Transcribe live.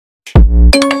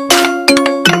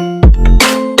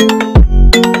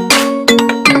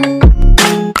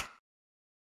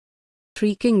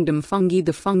Three-kingdom fungi.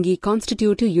 The fungi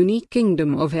constitute a unique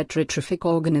kingdom of heterotrophic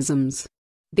organisms.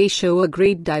 They show a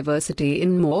great diversity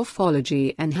in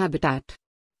morphology and habitat.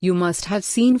 You must have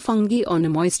seen fungi on a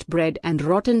moist bread and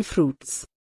rotten fruits.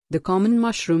 The common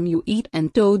mushroom you eat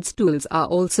and toadstools are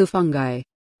also fungi.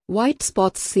 White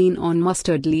spots seen on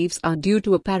mustard leaves are due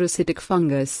to a parasitic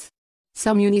fungus.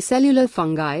 Some unicellular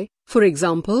fungi, for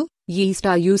example, yeast,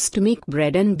 are used to make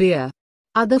bread and beer.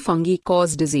 Other fungi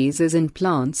cause diseases in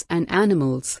plants and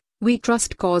animals. Wheat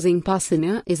rust causing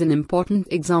Yersinia is an important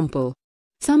example.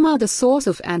 Some are the source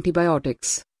of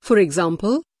antibiotics, for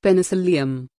example,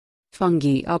 penicillium.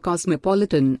 Fungi are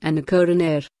cosmopolitan and occur in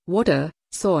air, water,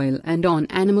 soil and on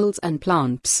animals and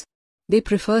plants. They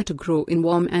prefer to grow in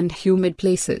warm and humid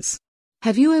places.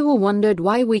 Have you ever wondered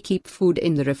why we keep food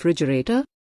in the refrigerator?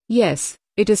 Yes,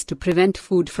 it is to prevent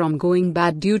food from going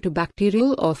bad due to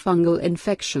bacterial or fungal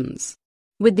infections.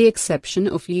 With the exception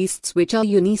of yeasts, which are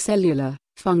unicellular,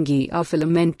 fungi are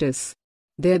filamentous.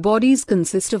 Their bodies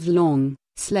consist of long,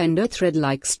 slender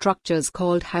thread-like structures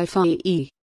called hyphae.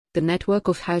 The network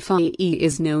of hyphae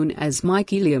is known as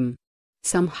mycelium.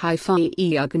 Some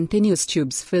hyphae are continuous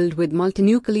tubes filled with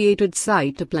multinucleated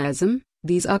cytoplasm.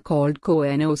 These are called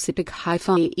choanocytic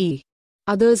hyphae.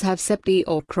 Others have septae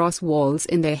or cross walls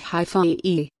in their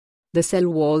hyphae. The cell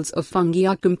walls of fungi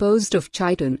are composed of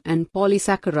chitin and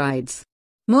polysaccharides.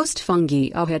 Most fungi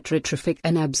are heterotrophic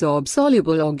and absorb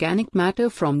soluble organic matter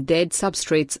from dead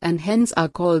substrates and hence are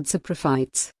called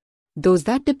saprophytes. Those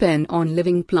that depend on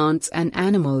living plants and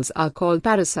animals are called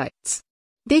parasites.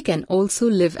 They can also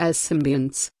live as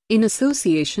symbionts, in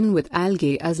association with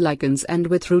algae as lichens and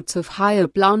with roots of higher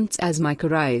plants as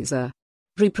mycorrhiza.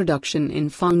 Reproduction in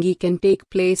fungi can take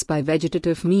place by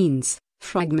vegetative means,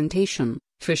 fragmentation,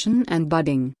 fission and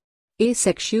budding.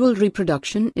 Asexual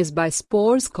reproduction is by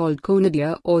spores called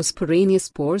conidia or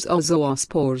sporaniospores or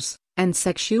zoospores, and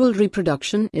sexual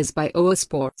reproduction is by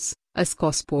oospores,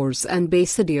 ascospores and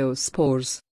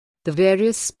basidiospores. The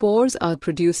various spores are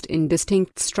produced in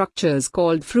distinct structures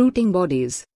called fruiting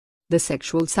bodies. The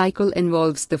sexual cycle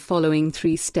involves the following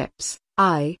three steps.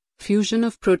 I. Fusion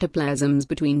of protoplasms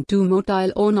between two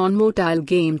motile or non-motile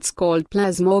gametes called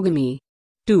plasmogamy.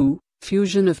 2.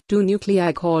 Fusion of two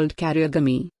nuclei called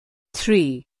karyogamy.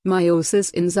 3.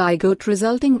 Meiosis in zygote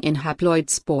resulting in haploid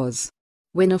spores.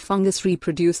 When a fungus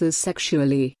reproduces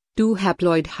sexually, two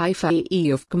haploid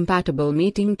hyphae of compatible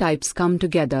mating types come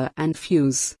together and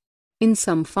fuse. In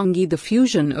some fungi, the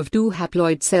fusion of two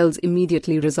haploid cells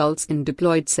immediately results in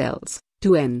diploid cells,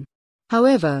 2N.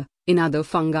 However, in other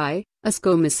fungi,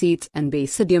 ascomycetes and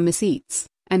basidiomycetes,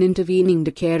 an intervening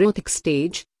dikaryotic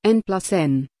stage,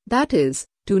 N+N, that is,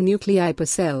 two nuclei per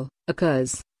cell,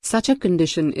 occurs. Such a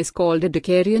condition is called a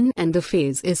dikaryon and the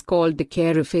phase is called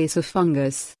dikaryophase of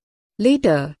fungus.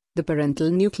 Later, the parental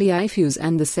nuclei fuse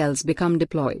and the cells become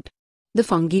diploid. The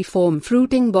fungi form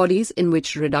fruiting bodies in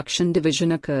which reduction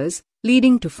division occurs,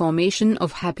 leading to formation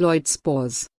of haploid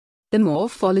spores. The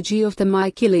morphology of the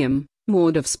mycelium,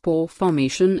 mode of spore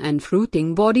formation and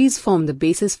fruiting bodies form the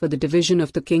basis for the division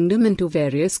of the kingdom into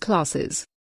various classes.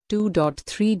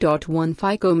 2.3.1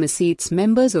 Phycomycetes.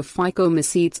 Members of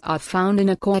phycomycetes are found in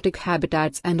aquatic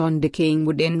habitats and on decaying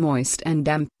wood in moist and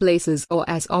damp places or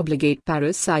as obligate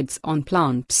parasites on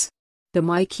plants. The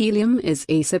mycelium is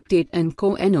aseptate and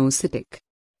choanocytic.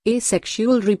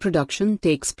 Asexual reproduction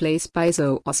takes place by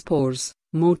zoospores,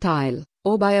 motile,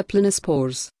 or by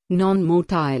aplanospores,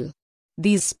 non-motile.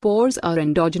 These spores are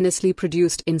endogenously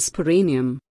produced in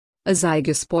sporanium. A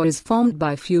zygospore is formed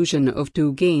by fusion of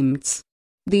two gametes.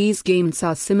 These gametes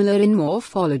are similar in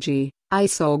morphology,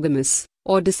 isogamous,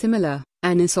 or dissimilar,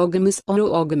 anisogamous or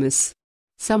oogamous.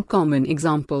 Some common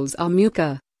examples are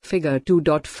muca, figure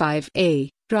 2.5a,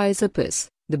 Rhizopus,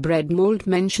 the bread mold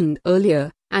mentioned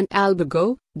earlier, and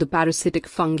albugo, the parasitic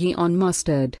fungi on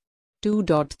mustard.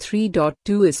 2.3.2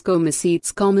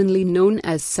 Ascomycetes. Commonly known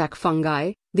as sac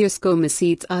fungi, the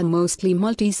ascomycetes are mostly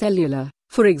multicellular,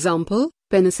 for example,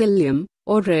 penicillium,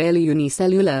 or rarely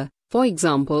unicellular, for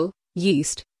example,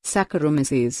 yeast,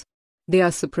 Saccharomyces. They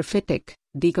are saprophytic,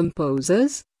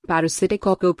 decomposers, parasitic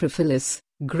or coprophilous,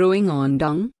 growing on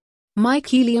dung.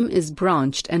 Mycelium is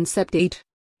branched and septate.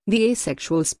 The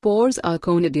asexual spores are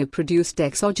conidia produced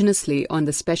exogenously on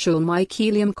the special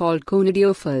mycelium called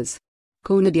conidiophores.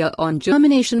 Conidia on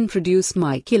germination produce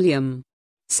mycelium.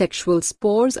 Sexual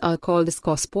spores are called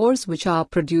ascospores, which are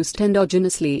produced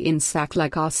endogenously in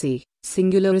sac-like aci,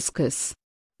 singular ascus.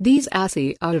 These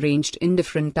aci are arranged in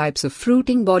different types of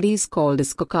fruiting bodies called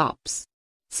ascocarps.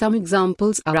 Some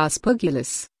examples are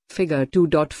Aspergillus, Figure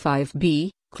 2.5b,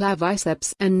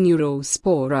 claviceps and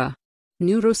neurospora.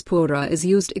 Neurospora is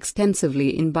used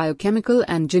extensively in biochemical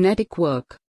and genetic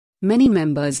work. Many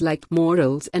members like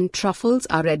morels and truffles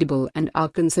are edible and are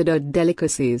considered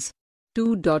delicacies.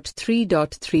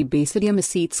 2.3.3 Basidium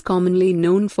ascetes. Commonly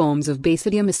known forms of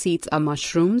Basidium ascetes are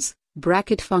mushrooms,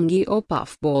 fungi or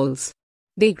puffballs.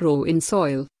 They grow in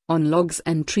soil, on logs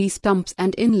and tree stumps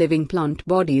and in living plant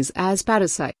bodies as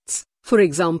parasites, for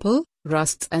example,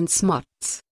 rusts and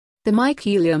smuts. The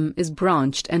mycelium is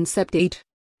branched and septate.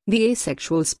 The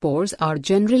asexual spores are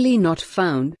generally not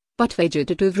found, but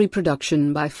vegetative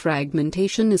reproduction by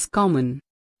fragmentation is common.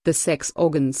 The sex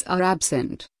organs are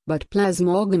absent, but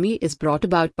plasmogamy is brought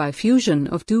about by fusion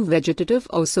of two vegetative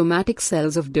or somatic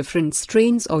cells of different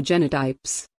strains or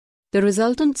genotypes. The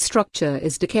resultant structure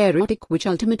is dikaryotic, which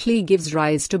ultimately gives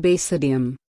rise to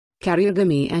basidium.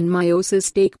 Karyogamy and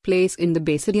meiosis take place in the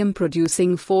basidium,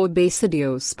 producing 4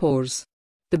 basidiospores.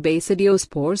 The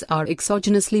basidiospores are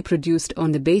exogenously produced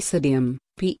on the basidium,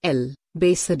 PL,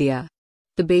 basidia.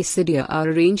 The basidia are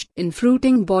arranged in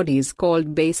fruiting bodies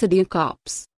called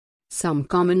basidiocarps. Some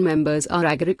common members are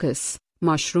agaricus,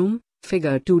 mushroom,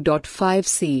 figure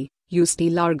 2.5c,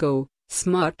 Usti-largo,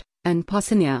 smut, and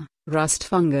Pussinia, rust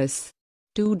fungus.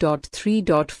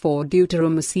 2.3.4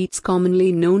 Deuterum ascetes.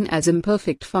 Commonly known as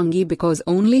imperfect fungi because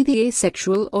only the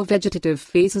asexual or vegetative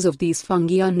phases of these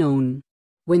fungi are known.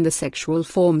 When the sexual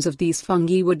forms of these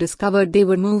fungi were discovered, they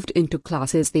were moved into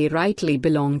classes they rightly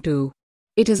belong to.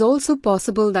 It is also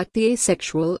possible that the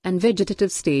asexual and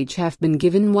vegetative stage have been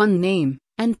given one name,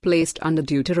 and placed under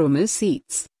Deuterum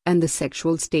ascetes, and the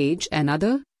sexual stage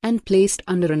another, and placed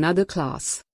under another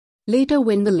class. Later,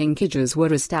 when the linkages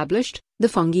were established, the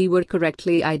fungi were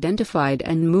correctly identified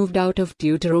and moved out of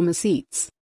Deuterum ascetes.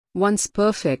 Once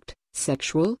perfect,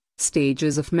 sexual,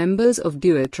 stages of members of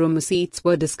Deuterum ascetes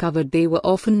were discovered, they were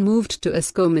often moved to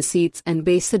Ascom ascetes and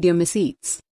Basidium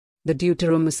ascetes. The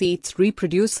Deuterum ascetes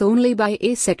reproduce only by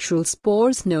asexual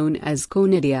spores known as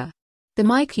conidia. The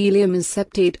mycelium is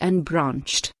septate and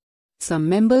branched. Some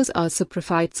members are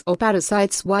saprophytes or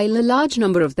parasites, while a large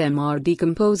number of them are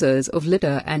decomposers of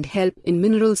litter and help in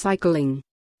mineral cycling.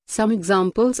 Some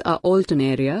examples are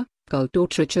Alternaria,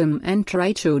 Cultotrichum and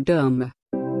Trichoderma.